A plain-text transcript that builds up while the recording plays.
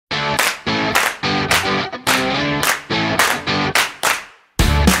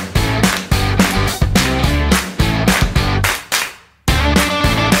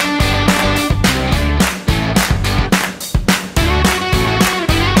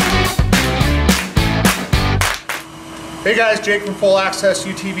Hey guys, Jake from Full Access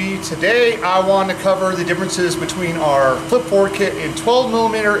UTV. Today I want to cover the differences between our flip forward kit in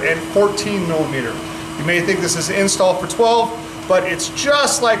 12mm and 14mm. You may think this is installed for 12, but it's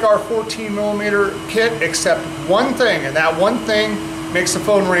just like our 14mm kit except one thing, and that one thing makes the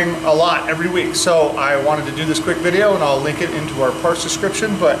phone ring a lot every week. So I wanted to do this quick video and I'll link it into our parts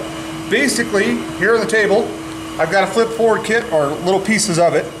description. But basically, here on the table, I've got a flip forward kit, or little pieces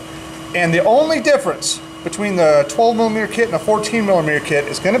of it, and the only difference between the 12mm kit and a 14mm kit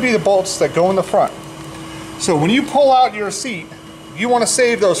is going to be the bolts that go in the front. So when you pull out your seat, you want to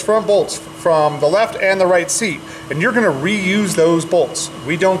save those front bolts from the left and the right seat, and you're going to reuse those bolts.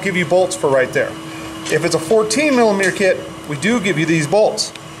 We don't give you bolts for right there. If it's a 14mm kit, we do give you these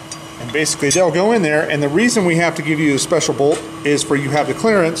bolts, and basically they'll go in there, and the reason we have to give you a special bolt is for you have the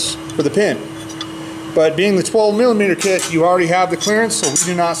clearance for the pin. But being the 12mm kit, you already have the clearance, so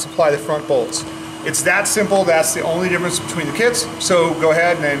we do not supply the front bolts. It's that simple. That's the only difference between the kits. So go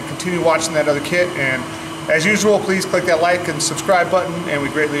ahead and continue watching that other kit, and as usual, please click that like and subscribe button, and we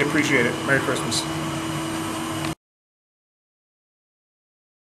greatly appreciate it. Merry Christmas.